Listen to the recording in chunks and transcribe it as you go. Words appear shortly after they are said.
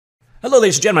Hello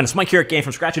ladies and gentlemen, it's Mike here at Game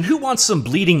From Scratch, and who wants some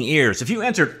bleeding ears? If you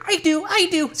answered, I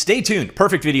do, stay tuned.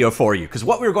 Perfect video for you, because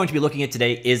what we're going to be looking at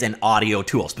today is an audio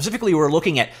tool. Specifically, we're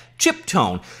looking at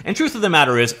ChipTone, and truth of the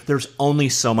matter is, there's only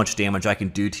so much damage I can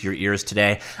do to your ears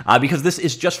today, because this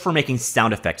is just for making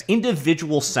sound effects,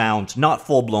 individual sounds, not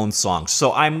full-blown songs.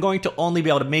 So I'm going to only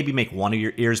be able to maybe make one of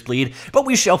your ears bleed, but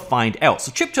we shall find out.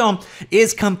 So ChipTone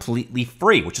is completely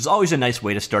free, which is always a nice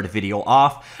way to start a video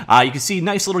off. You can see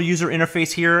nice little user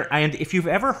interface here, and if you've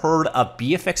ever heard of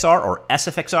BFXR or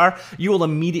SFXR, you will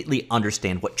immediately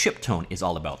understand what ChipTone is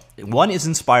all about. One is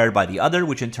inspired by the other,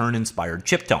 which in turn inspired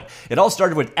ChipTone. It all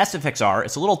started with SFXR.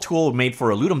 It's a little tool made for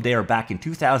Ludum Dare back in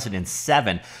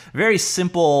 2007. Very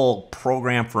simple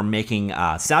program for making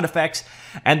sound effects.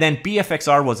 And then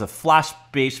BFXR was a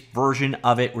Flash-based version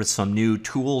of it with some new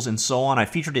tools and so on. I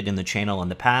featured it in the channel in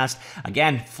the past.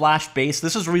 Again, Flash-based.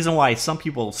 This is the reason why some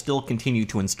people still continue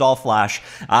to install Flash.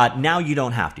 Now you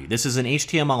don't have to. This is an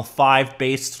HTML5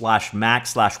 based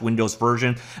 /Mac/Windows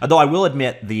version. Although I will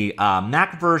admit the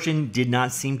Mac version did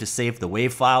not seem to save the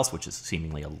WAV files, which is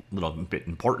seemingly a little bit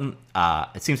important.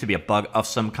 It seems to be a bug of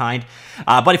some kind.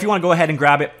 But if you want to go ahead and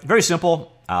grab it, very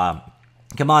simple.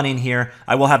 Come on in here.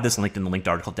 I will have this linked in the linked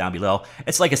article down below.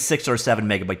 It's like a 6 or 7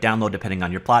 megabyte download depending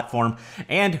on your platform.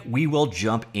 And we will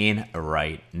jump in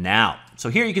right now. So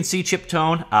here you can see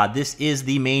ChipTone. This is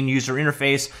the main user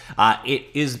interface. It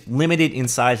is limited in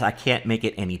size. I can't make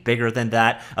it any bigger than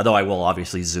that, although I will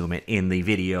obviously zoom it in the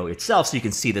video itself so you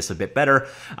can see this a bit better.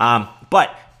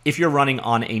 But if you're running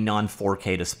on a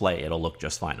non-4K display, it'll look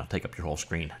just fine. It'll take up your whole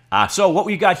screen. So what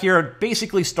we got here,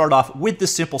 basically start off with the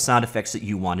simple sound effects that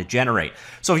you want to generate.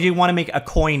 So if you want to make a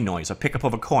coin noise, a pickup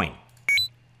of a coin.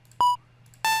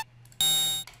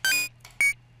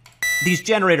 These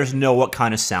generators know what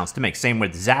kind of sounds to make. Same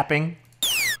with zapping.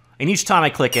 And each time I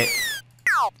click it,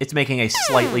 it's making a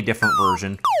slightly different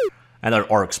version. And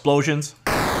there are explosions.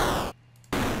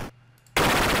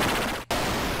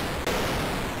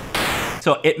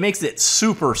 So it makes it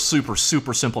super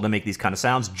simple to make these kind of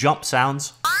sounds. Jump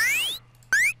sounds.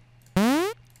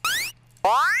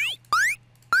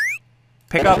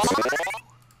 Pickups.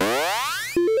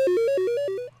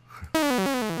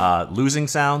 Losing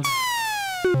sounds.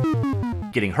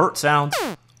 Getting hurt sounds.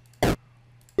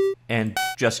 And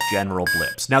just general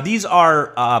blips. Now these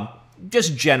are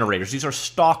just generators. These are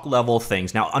stock level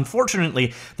things. Now,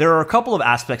 unfortunately, there are a couple of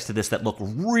aspects to this that look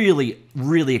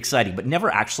really exciting, but never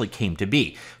actually came to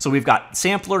be. So we've got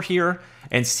sampler here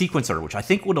and sequencer, which I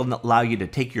think would allow you to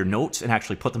take your notes and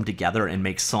actually put them together and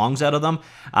make songs out of them.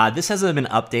 This hasn't been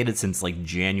updated since like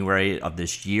January of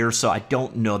this year, so I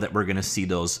don't know that we're going to see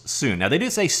those soon. Now, they do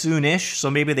say soonish, so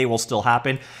maybe they will still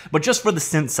happen, but just for the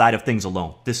synth side of things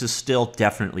alone, this is still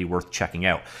definitely worth checking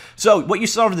out. So what you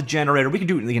saw with the generator, we can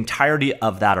do the entirety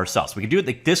of that ourselves. We can do it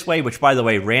like this way, which, by the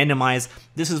way, randomize.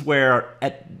 This is where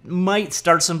it might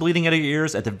start some bleeding out of your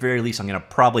ears. At the very least, I'm going to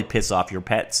probably piss off your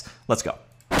pets. Let's go.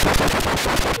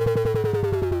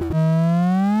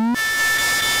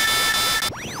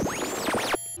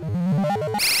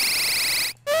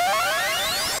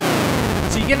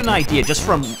 So you get an idea just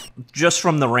from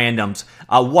the randoms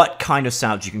what kind of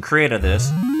sounds you can create out of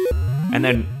this. And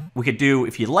then we could do,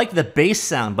 if you like the bass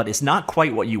sound, but it's not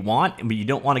quite what you want, but you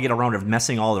don't want to get around of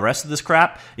messing all the rest of this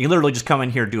crap, you can literally just come in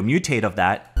here and do a mutate of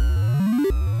that.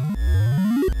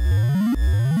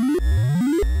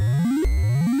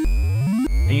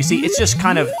 And you see, it's just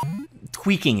kind of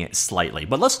tweaking it slightly.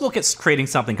 But let's look at creating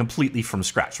something completely from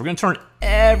scratch. We're going to turn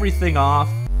everything off.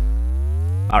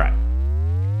 All right.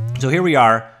 So here we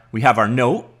are. We have our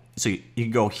note. So you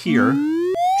can go here,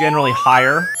 generally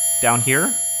higher down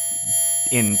here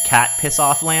in cat piss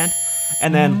off land.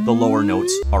 And then the lower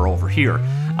notes are over here.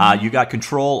 You got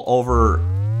control over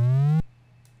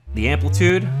the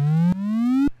amplitude,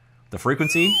 the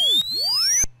frequency,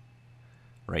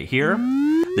 right here.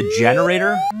 The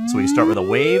generator, so we start with a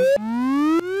wave.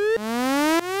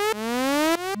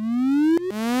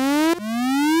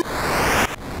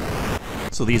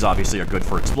 So these obviously are good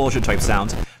for explosion type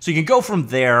sounds. So you can go from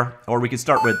there, or we can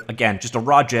start with, again, just a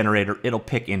raw generator. It'll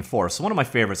pick in 4. So one of my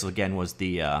favorites, again, was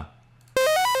the,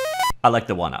 I like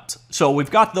the 1-ups. So we've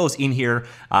got those in here.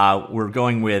 We're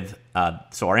going with,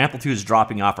 so our amplitude is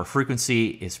dropping off. Our frequency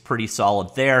is pretty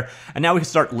solid there. And now we can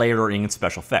start layering in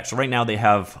special effects. So right now they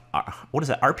have, what is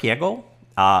that, arpeggio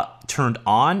turned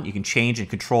on. You can change and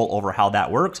control over how that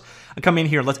works. I come in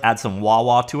here, let's add some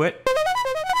wah-wah to it.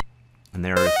 And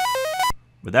there's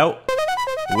without,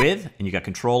 with, and you got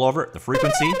control over it, the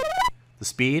frequency, the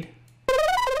speed.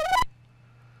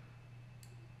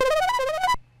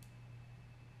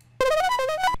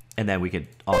 And then we could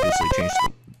obviously change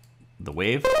the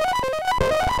wave.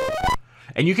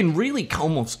 And you can really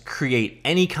almost create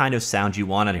any kind of sound you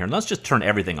want on here. And let's just turn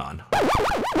everything on. Change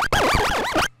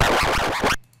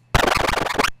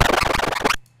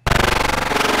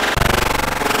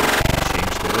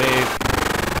the wave.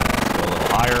 Let's go a little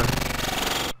higher.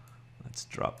 Let's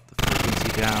drop the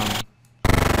frequency down.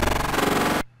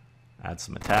 Add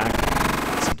some attack.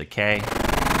 Add some decay.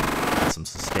 Add some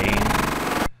sustain.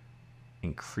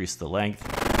 Increase the length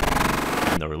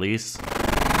and the release. We're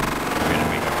going to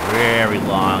make a very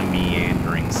long,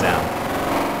 meandering sound.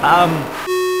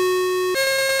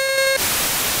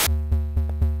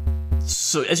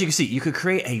 So as you can see, you could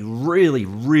create a really,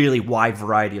 really wide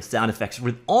variety of sound effects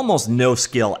with almost no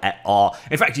skill at all.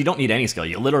 In fact, you don't need any skill.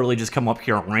 You literally just come up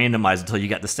here and randomize until you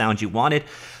get the sound you wanted,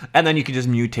 and then you can just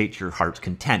mutate to your heart's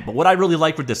content. But what I really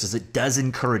like with this is it does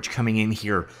encourage coming in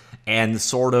here and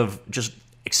sort of just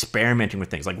experimenting with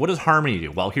things. Like, what does harmony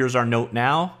do? Well, here's our note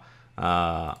now.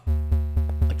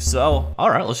 Like so. All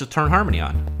right, let's just turn harmony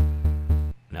on.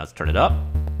 Now let's turn it up.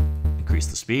 Increase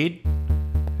the speed.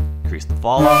 Increase the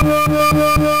fall off.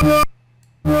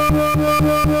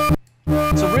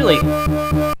 So really,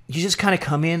 you just kind of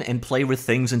come in and play with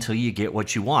things until you get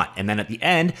what you want. And then at the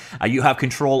end, you have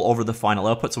control over the final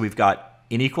output. So we've got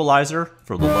an equalizer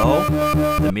for the low,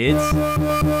 the mids,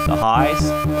 the highs,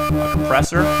 a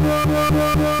compressor,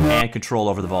 and control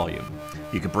over the volume.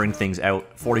 You can bring things out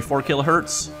 44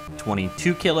 kilohertz,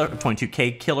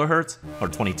 22K kilohertz, or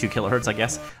 22 kilohertz, I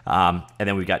guess. And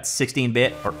then we've got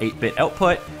 16-bit or 8-bit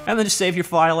output, and then just save your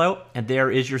file out, and there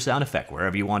is your sound effect,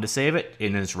 wherever you want to save it,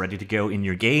 and it's ready to go in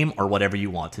your game or whatever you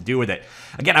want to do with it.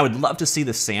 Again, I would love to see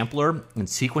the sampler and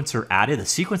sequencer added. The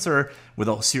sequencer with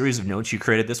a series of notes you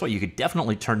created this way, you could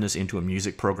definitely turn this into a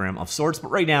music program of sorts,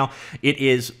 but right now it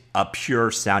is a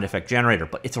pure sound effect generator,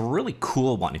 but it's a really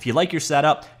cool one. If you like your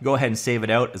setup, go ahead and save it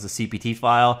out as a CPT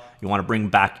file. You want to bring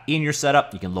back in your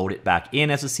setup, you can load it back in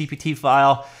as a CPT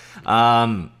file.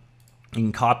 You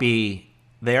can copy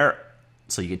there,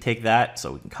 so you can take that,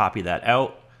 so we can copy that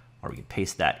out, or we can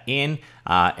paste that in,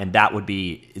 and that would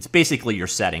be, it's basically your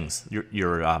settings,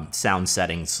 your sound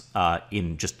settings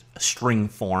in just a string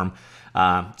form.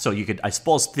 So you could, I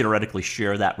suppose, theoretically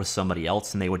share that with somebody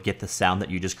else and they would get the sound that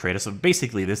you just created. So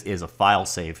basically this is a file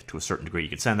save to a certain degree. You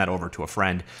could send that over to a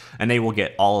friend and they will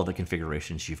get all of the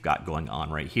configurations you've got going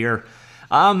on right here.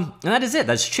 And that is it.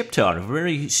 That's ChipTone, a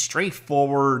very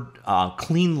straightforward,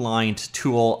 clean-lined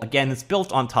tool. Again, it's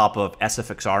built on top of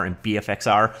SFXR and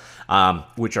BFXR,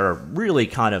 which are really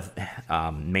kind of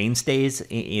mainstays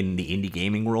in the indie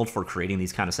gaming world for creating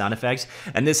these kind of sound effects.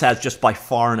 And this has just by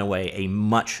far and away a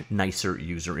much nicer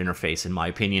user interface, in my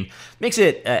opinion. Makes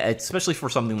it, especially for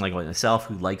something like myself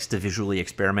who likes to visually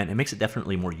experiment, it makes it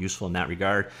definitely more useful in that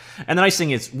regard. And the nice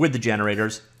thing is, with the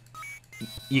generators,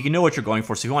 you can know what you're going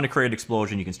for. So if you want to create an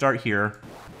explosion, you can start here.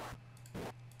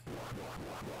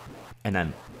 And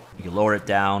then you can lower it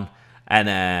down. And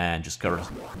then just kind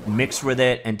of mix with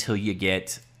it until you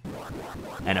get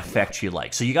an effect you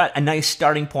like. So you got a nice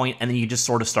starting point, and then you just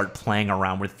sort of start playing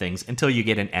around with things until you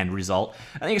get an end result.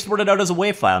 And then you export it out as a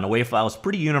WAV file. And a WAV file is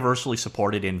pretty universally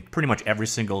supported in pretty much every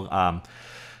single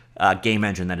game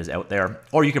engine that is out there,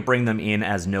 or you could bring them in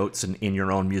as notes in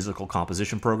your own musical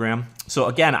composition program. So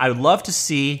again, I would love to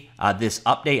see this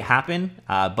update happen,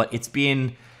 but it's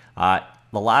been, the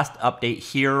last update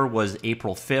here was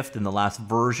April 5th, and the last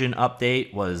version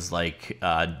update was like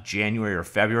January or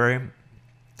February,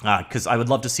 because I would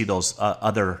love to see those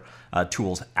other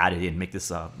tools added in, make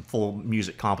this a full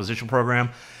music composition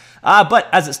program. But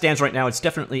as it stands right now, it's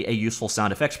definitely a useful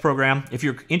sound effects program. If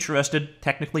you're interested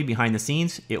technically behind the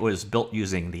scenes, it was built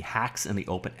using the HAX and the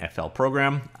OpenFL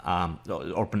program,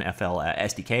 OpenFL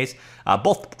SDKs.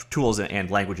 Both tools and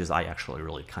languages I actually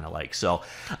really kind of like. So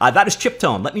that is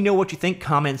ChipTone. Let me know what you think,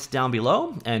 comments down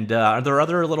below. And are there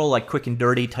other little like quick and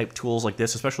dirty type tools like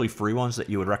this, especially free ones, that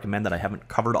you would recommend that I haven't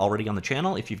covered already on the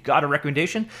channel? If you've got a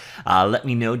recommendation, let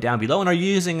me know down below. And are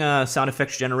you using a sound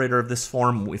effects generator of this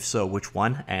form? If so, which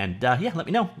one? And yeah, let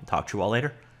me know. Talk to you all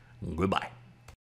later. Goodbye.